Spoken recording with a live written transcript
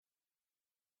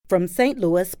from St.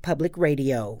 Louis Public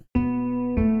Radio.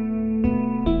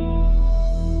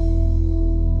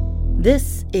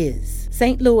 This is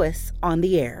St. Louis on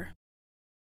the Air.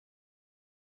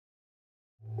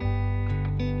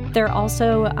 They're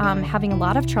also having a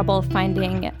lot of trouble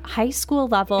finding high school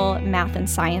level math and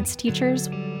science teachers.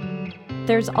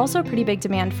 There's also a pretty big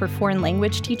demand for foreign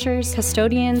language teachers,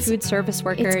 custodians, food service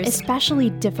workers. It's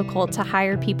especially difficult to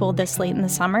hire people this late in the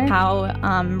summer. How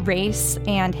race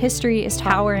and history is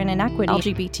power and inequity,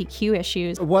 LGBTQ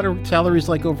issues. What are salaries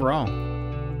like overall?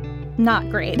 Not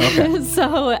great. Okay.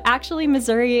 So actually,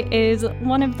 Missouri is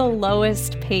one of the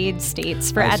lowest paid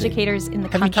states for educators in the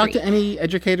country. Have you talked to any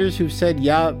educators who've said,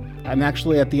 yeah, I'm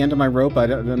actually at the end of my rope,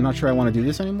 I'm not sure I want to do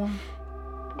this anymore?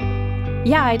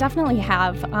 Yeah, I definitely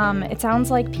have. It sounds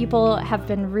like people have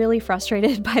been really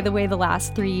frustrated by the way the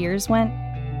last 3 years went.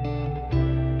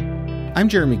 I'm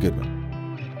Jeremy Goodwin.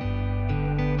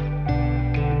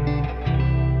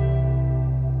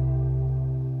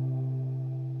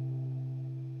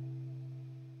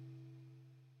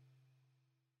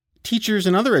 Teachers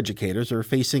and other educators are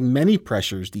facing many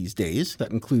pressures these days.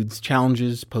 That includes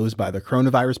challenges posed by the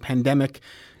coronavirus pandemic,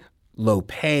 low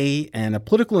pay, and a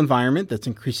political environment that's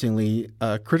increasingly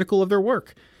critical of their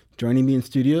work. Joining me in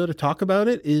studio to talk about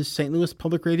it is St. Louis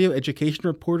Public Radio education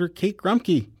reporter Kate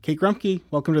Grumke. Kate Grumke,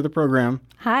 welcome to the program.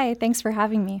 Hi, thanks for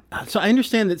having me. So I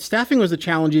understand that staffing was a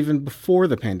challenge even before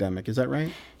the pandemic. Is that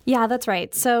right? Yeah, that's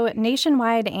right. So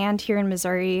nationwide and here in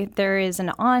Missouri, there is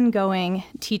an ongoing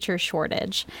teacher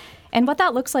shortage. And what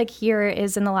that looks like here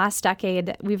is in the last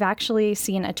decade, we've actually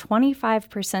seen a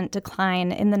 25%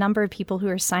 decline in the number of people who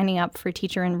are signing up for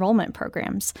teacher enrollment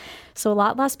programs. So a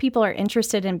lot less people are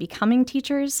interested in becoming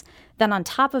teachers. Then on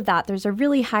top of that, there's a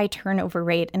really high turnover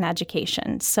rate in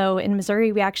education. So in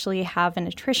Missouri, we actually have an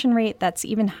attrition rate that's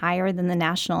even higher than the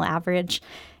national average.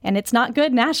 And it's not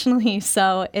good nationally.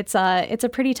 So it's a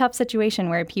pretty tough situation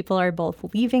where people are both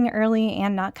leaving early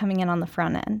and not coming in on the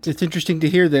front end. It's interesting to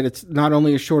hear that it's not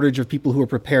only a shortage of people who are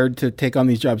prepared to take on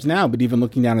these jobs now, but even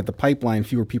looking down at the pipeline,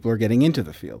 fewer people are getting into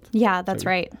the field. Yeah, that's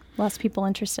right. Less people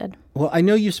interested. Well, I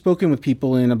know you've spoken with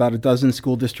people in about a dozen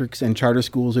school districts and charter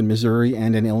schools in Missouri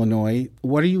and in Illinois.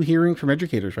 What are you hearing from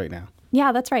educators right now?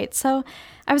 Yeah, that's right. So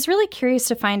I was really curious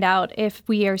to find out if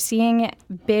we are seeing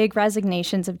big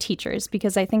resignations of teachers,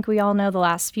 because I think we all know the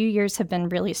last few years have been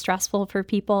really stressful for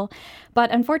people. But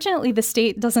unfortunately, the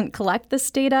state doesn't collect this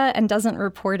data and doesn't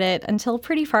report it until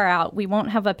pretty far out. We won't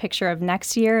have a picture of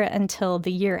next year until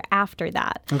the year after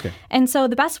that. Okay. And so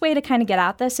the best way to kind of get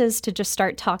at this is to just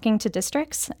start talking to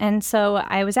districts. And so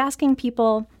I was asking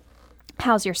people,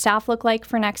 how's your staff look like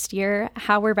for next year?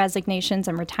 How were resignations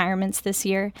and retirements this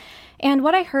year? And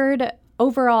what I heard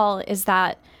overall is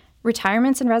that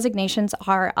retirements and resignations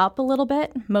are up a little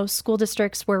bit. Most school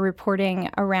districts were reporting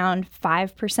around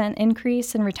 5%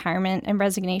 increase in retirement and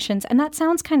resignations. And that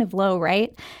sounds kind of low,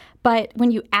 right? But when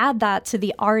you add that to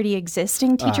the already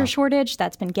existing teacher shortage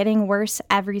that's been getting worse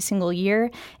every single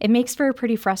year, it makes for a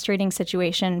pretty frustrating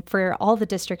situation for all the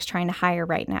districts trying to hire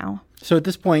right now. So at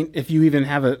this point, if you even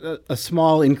have a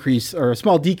small increase or a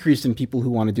small decrease in people who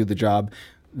want to do the job,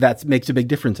 that makes a big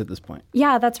difference at this point.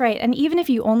 Yeah, that's right. And even if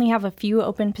you only have a few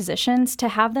open positions, to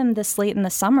have them this late in the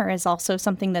summer is also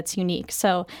something that's unique.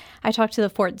 So I talked to the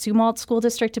Fort Zumwalt School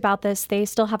District about this. They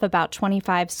still have about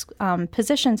 25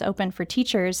 positions open for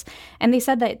teachers. And they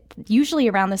said that usually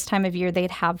around this time of year,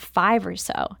 they'd have 5 or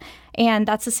so. And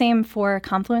that's the same for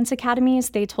Confluence Academies.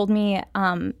 They told me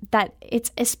that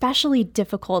it's especially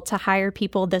difficult to hire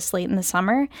people this late in the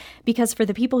summer because for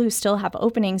the people who still have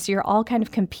openings, you're all kind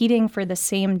of competing for the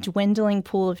same dwindling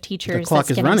pool of teachers. The clock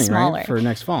that's is getting running, smaller. right, for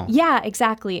next fall. Yeah,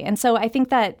 exactly. And so I think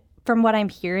that from what I'm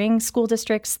hearing, school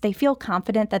districts, they feel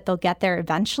confident that they'll get there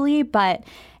eventually, but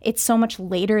it's so much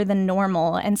later than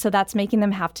normal. And so that's making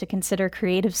them have to consider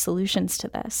creative solutions to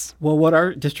this. Well, what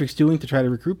are districts doing to try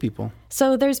to recruit people?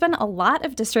 So there's been a lot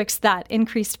of districts that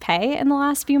increased pay in the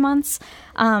last few months.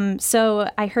 So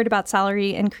I heard about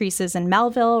salary increases in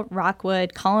Melville,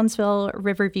 Rockwood, Collinsville,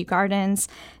 Riverview Gardens.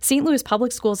 St. Louis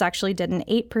Public Schools actually did an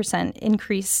 8%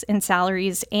 increase in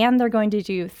salaries, and they're going to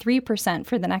do 3%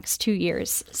 for the next 2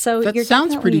 years. So that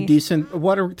sounds pretty decent.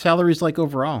 What are salaries like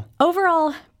overall?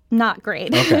 Overall, not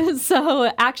great. Okay.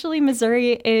 So actually,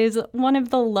 Missouri is one of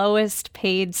the lowest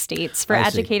paid states for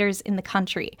educators in the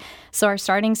country. So our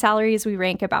starting salaries, we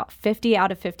rank about 50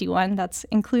 out of 51. That's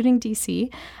including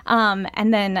D.C.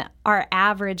 And then our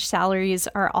average salaries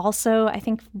are also, I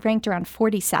think, ranked around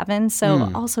 47.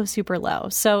 So also super low.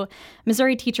 So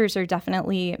Missouri teachers are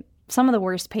definitely some of the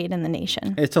worst paid in the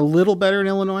nation. It's a little better in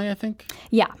Illinois, I think?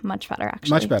 Yeah, much better, actually.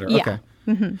 Much better, yeah. okay.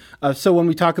 Mm-hmm. So when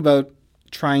we talk about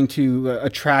trying to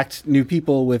attract new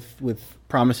people with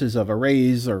promises of a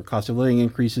raise or cost of living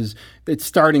increases. It's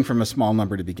starting from a small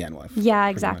number to begin with. Yeah,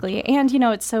 exactly. And,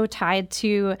 it's so tied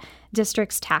to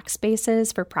districts' tax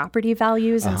bases for property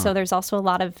values. And so there's also a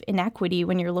lot of inequity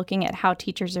when you're looking at how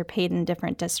teachers are paid in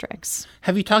different districts.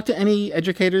 Have you talked to any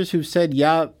educators who've said,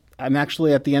 yeah, I'm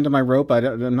actually at the end of my rope.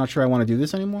 I'm not sure I want to do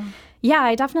this anymore? Yeah,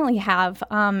 I definitely have.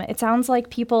 It sounds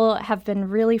like people have been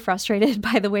really frustrated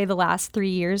by the way the last 3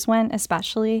 years went,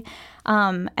 especially.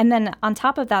 And then on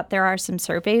top of that, there are some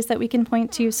surveys that we can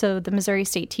point to. So the Missouri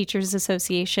State Teachers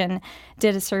Association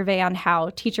did a survey on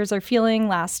how teachers are feeling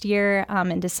last year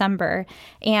in December.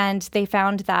 And they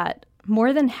found that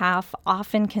more than half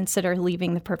often consider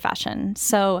leaving the profession.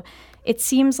 So it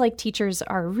seems like teachers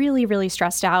are really, really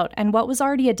stressed out. And what was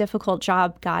already a difficult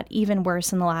job got even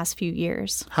worse in the last few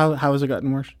years. How has it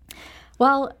gotten worse?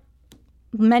 Well,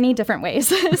 many different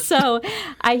ways. So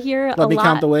I hear a lot. Let me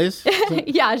count the ways?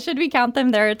 Yeah, should we count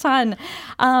them? There are a ton.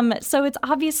 So it's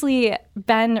obviously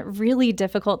been really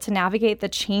difficult to navigate the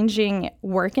changing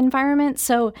work environment.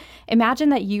 So imagine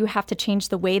that you have to change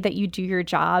the way that you do your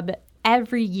job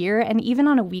every year and even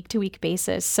on a week-to-week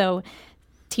basis. So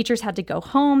teachers had to go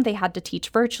home. They had to teach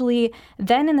virtually.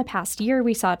 Then in the past year,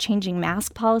 we saw changing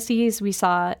mask policies. We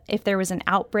saw if there was an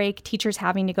outbreak, teachers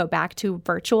having to go back to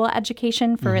virtual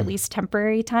education for at least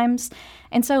temporary times.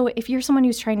 And so if you're someone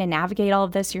who's trying to navigate all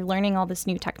of this, you're learning all this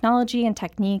new technology and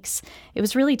techniques, it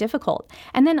was really difficult.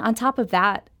 And then on top of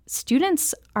that,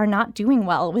 students are not doing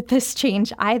well with this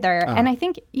change either. And I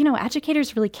think,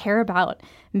 educators really care about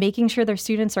making sure their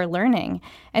students are learning.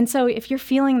 And so if you're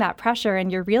feeling that pressure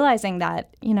and you're realizing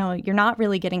that, you're not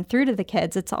really getting through to the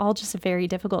kids, it's all just a very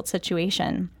difficult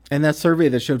situation. And that survey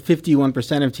that showed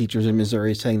 51% of teachers in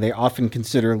Missouri saying they often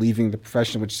consider leaving the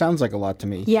profession, which sounds like a lot to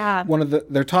me. Yeah. One of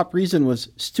their top reason was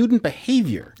student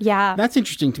behavior. Yeah. That's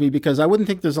interesting to me because I wouldn't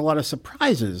think there's a lot of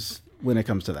surprises when it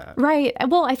comes to that. Right.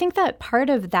 Well, I think that part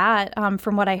of that,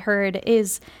 from what I heard,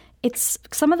 is it's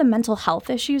some of the mental health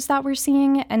issues that we're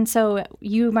seeing. And so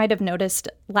you might have noticed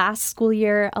last school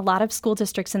year, a lot of school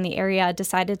districts in the area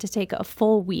decided to take a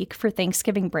full week for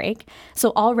Thanksgiving break.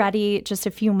 So already just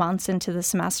a few months into the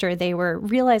semester, they were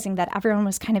realizing that everyone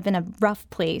was kind of in a rough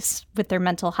place with their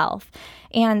mental health.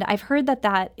 And I've heard that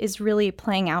that is really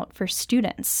playing out for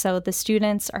students. So the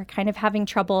students are kind of having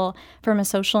trouble from a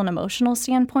social and emotional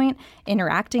standpoint,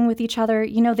 interacting with each other.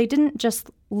 They didn't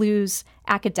just lose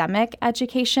academic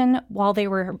education while they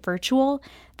were virtual.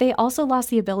 They also lost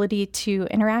the ability to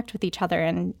interact with each other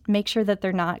and make sure that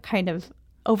they're not kind of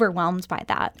overwhelmed by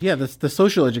that. Yeah, the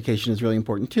social education is really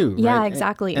important too. Yeah, right?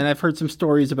 exactly. And I've heard some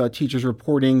stories about teachers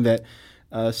reporting that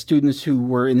students who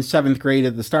were in 7th grade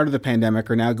at the start of the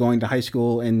pandemic are now going to high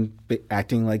school and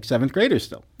acting like 7th graders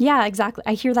still. Yeah, exactly.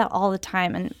 I hear that all the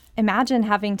time. And imagine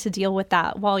having to deal with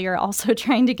that while you're also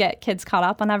trying to get kids caught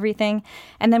up on everything.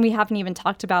 And then we haven't even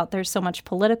talked about there's so much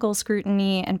political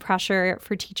scrutiny and pressure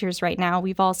for teachers right now.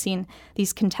 We've all seen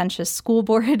these contentious school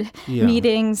board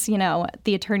meetings.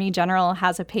 The Attorney General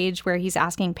has a page where he's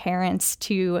asking parents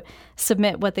to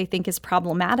submit what they think is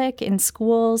problematic in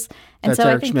schools. And That's so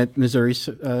Eric Schmidt, Missouri's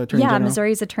Attorney General? Yeah,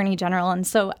 Missouri's Attorney General. And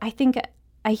so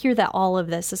I hear that all of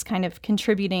this is kind of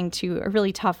contributing to a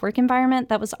really tough work environment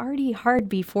that was already hard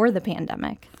before the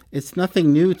pandemic. It's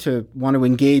nothing new to want to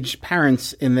engage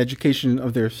parents in the education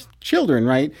of their children,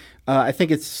 right? I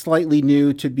think it's slightly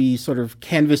new to be sort of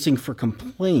canvassing for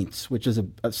complaints, which is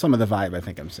some of the vibe I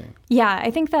think I'm seeing. Yeah,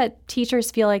 I think that teachers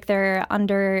feel like they're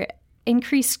under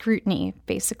increased scrutiny,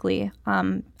 basically,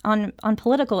 on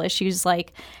political issues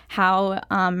like how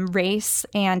race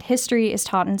and history is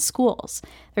taught in schools.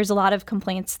 There's a lot of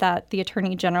complaints that the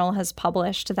Attorney General has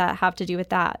published that have to do with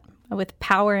that, with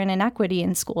power and inequity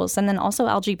in schools, and then also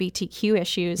LGBTQ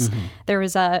issues. Mm-hmm. There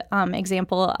was a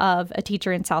example of a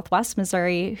teacher in Southwest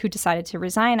Missouri who decided to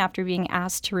resign after being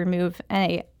asked to remove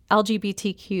a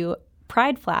LGBTQ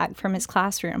pride flag from his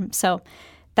classroom. So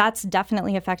that's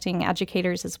definitely affecting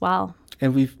educators as well.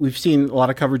 And we've seen a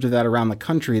lot of coverage of that around the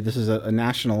country. This is a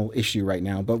national issue right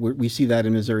now, but we see that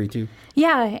in Missouri too.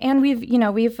 Yeah, and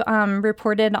we've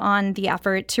reported on the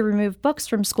effort to remove books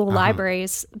from school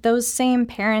libraries. Those same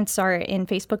parents are in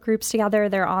Facebook groups together.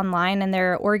 They're online and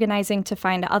they're organizing to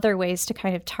find other ways to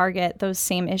kind of target those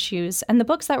same issues. And the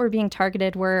books that were being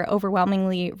targeted were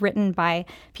overwhelmingly written by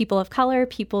people of color,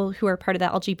 people who are part of the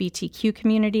LGBTQ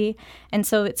community. And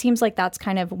so it seems like that's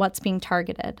kind of what's being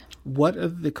targeted. What are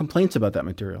the complaints about that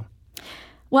material?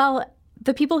 Well,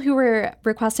 the people who were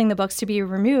requesting the books to be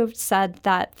removed said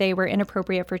that they were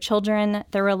inappropriate for children.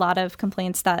 There were a lot of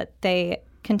complaints that they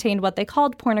contained what they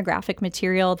called pornographic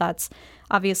material. That's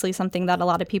obviously something that a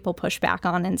lot of people push back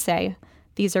on and say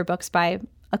these are books by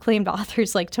acclaimed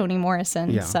authors like Toni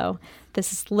Morrison. Yeah. So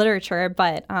this is literature.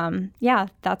 But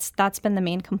that's been the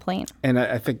main complaint. And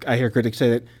I think I hear critics say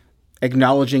that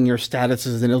acknowledging your status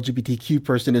as an LGBTQ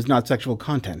person is not sexual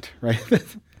content, right?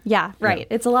 Yeah, right. Yeah.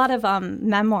 It's a lot of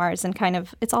memoirs and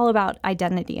it's all about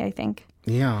identity, I think.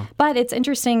 Yeah. But it's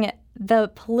interesting,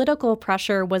 the political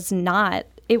pressure was not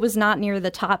near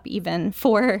the top even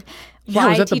for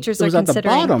why teachers are considering. It was at the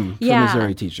bottom for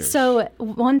Missouri teachers. So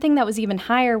one thing that was even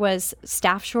higher was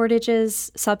staff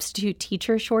shortages, substitute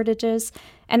teacher shortages.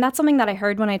 And that's something that I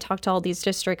heard when I talked to all these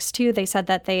districts too. They said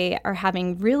that they are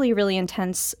having really, really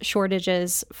intense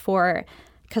shortages for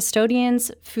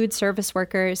custodians, food service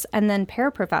workers, and then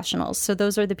paraprofessionals. So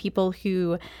those are the people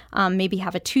who maybe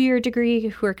have a 2-year degree,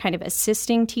 who are kind of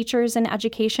assisting teachers in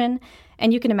education.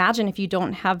 And you can imagine if you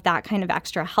don't have that kind of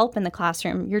extra help in the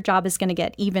classroom, your job is going to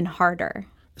get even harder.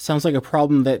 Sounds like a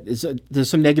problem that there's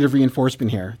some negative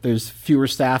reinforcement here. There's fewer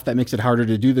staff. That makes it harder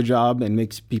to do the job and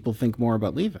makes people think more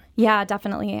about leaving. Yeah,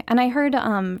 definitely. And I heard,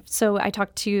 so I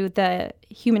talked to the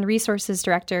Human Resources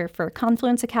Director for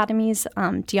Confluence Academies,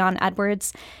 Dion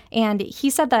Edwards, and he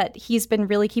said that he's been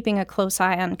really keeping a close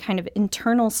eye on kind of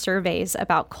internal surveys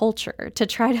about culture to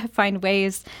try to find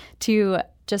ways to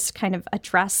just kind of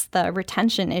address the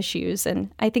retention issues.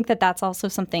 And I think that that's also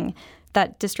something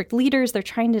that district leaders, they're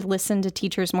trying to listen to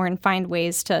teachers more and find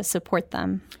ways to support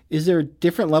them. Is there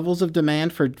different levels of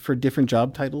demand for different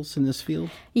job titles in this field?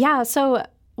 Yeah, so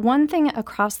one thing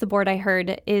across the board I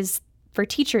heard is, for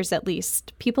teachers at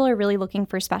least, people are really looking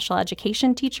for special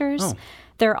education teachers. Oh.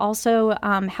 They're also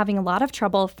having a lot of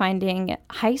trouble finding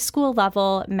high school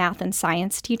level math and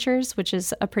science teachers, which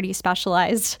is a pretty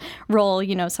specialized role,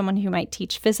 someone who might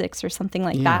teach physics or something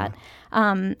like that.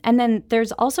 And then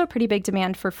there's also a pretty big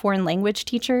demand for foreign language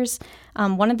teachers.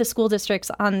 One of the school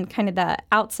districts on kind of the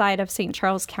outside of St.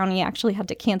 Charles County actually had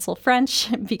to cancel French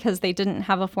because they didn't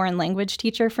have a foreign language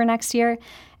teacher for next year.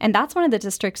 And that's one of the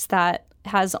districts that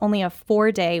has only a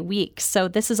 4-day week. So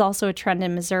this is also a trend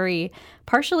in Missouri,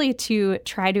 partially to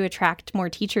try to attract more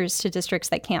teachers to districts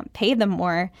that can't pay them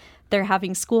more. They're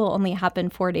having school only happen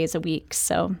 4 days a week.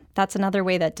 So that's another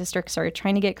way that districts are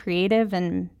trying to get creative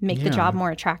and make the job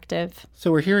more attractive.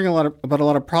 So we're hearing about a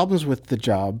lot of problems with the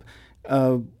job.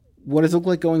 What does it look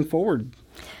like going forward?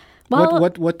 Well,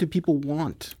 what do people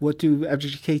want? What do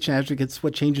education advocates,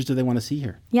 what changes do they want to see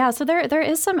here? Yeah, so there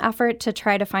is some effort to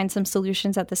try to find some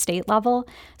solutions at the state level.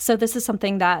 So this is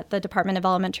something that the Department of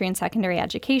Elementary and Secondary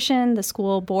Education, the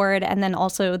school board, and then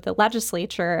also the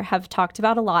legislature have talked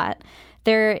about a lot.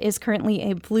 There is currently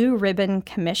a Blue Ribbon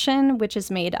Commission, which is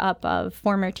made up of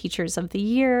former teachers of the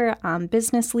year,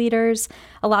 business leaders,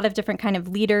 a lot of different kind of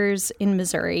leaders in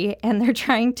Missouri, and they're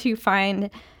trying to find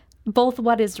both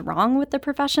what is wrong with the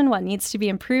profession, what needs to be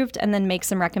improved, and then make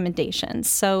some recommendations.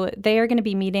 So they are going to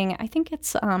be meeting, I think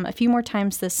it's a few more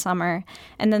times this summer,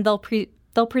 and then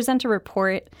they'll present a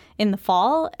report in the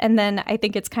fall, and then I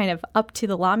think it's kind of up to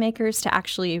the lawmakers to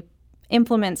actually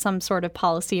implement some sort of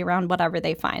policy around whatever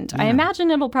they find. I imagine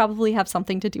it'll probably have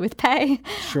something to do with pay,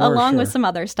 along with some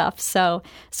other stuff. So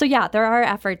yeah, there are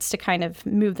efforts to kind of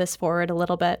move this forward a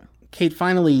little bit. Kate,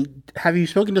 finally, have you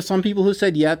spoken to some people who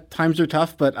said, yeah, times are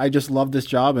tough, but I just love this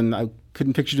job and I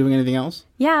couldn't picture doing anything else?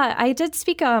 Yeah, I did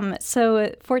speak.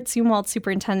 So Fort Zumwalt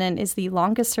superintendent is the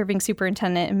longest serving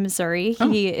superintendent in Missouri. Oh.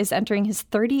 He is entering his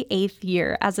 38th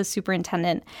year as a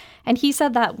superintendent. And he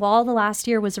said that while the last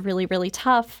year was really, really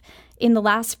tough, in the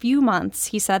last few months,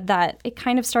 he said that it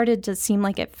kind of started to seem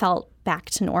like it felt back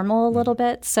to normal a little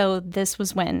bit. So this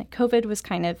was when COVID was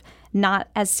kind of not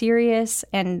as serious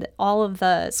and all of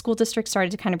the school districts started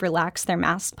to kind of relax their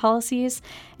mask policies.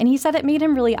 And he said it made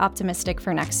him really optimistic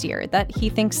for next year, that he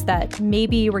thinks that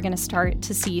maybe we're going to start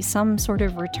to see some sort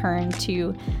of return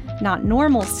to not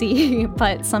normalcy,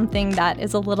 but something that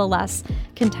is a little less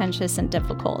contentious and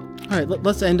difficult. All right,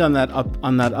 let's end on that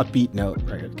upbeat note,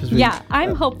 right?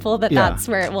 I'm hopeful that that's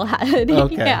where it will head.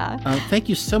 Okay. Yeah. Thank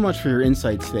you so much for your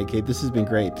insights today, Kate. This has been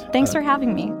great. Thanks for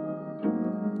having me.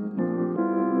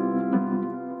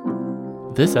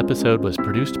 This episode was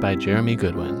produced by Jeremy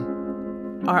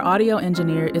Goodwin. Our audio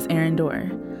engineer is Aaron Dorr.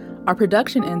 Our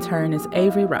production intern is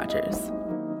Avery Rogers.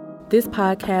 This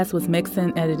podcast was mixed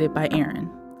and edited by Aaron.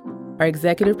 Our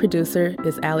executive producer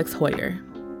is Alex Hoyer.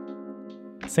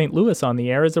 St. Louis on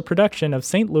the Air is a production of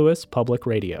St. Louis Public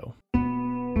Radio.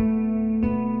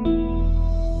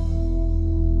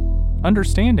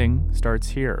 Understanding starts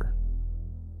here.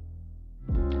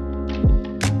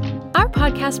 Our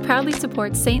podcast proudly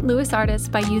supports St. Louis artists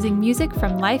by using music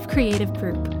from Life Creative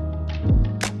Group.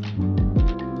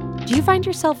 Do you find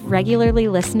yourself regularly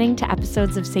listening to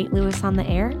episodes of St. Louis on the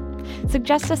Air?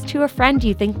 Suggest us to a friend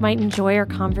you think might enjoy our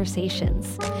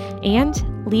conversations. And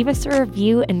leave us a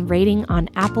review and rating on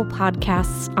Apple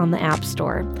Podcasts on the App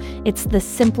Store. It's the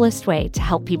simplest way to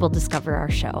help people discover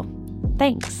our show.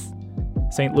 Thanks.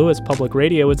 St. Louis Public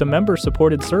Radio is a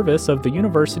member-supported service of the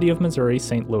University of Missouri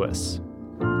St. Louis.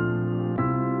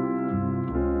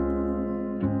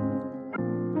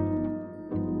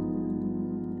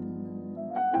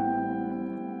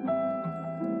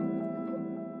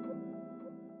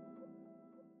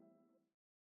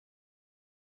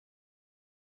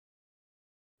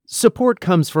 Support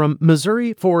comes from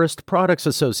Missouri Forest Products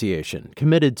Association,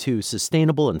 committed to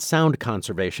sustainable and sound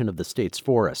conservation of the state's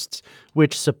forests,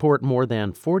 which support more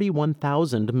than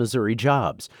 41,000 Missouri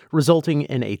jobs, resulting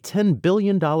in a $10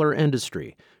 billion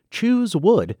industry.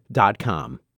 ChooseWood.com.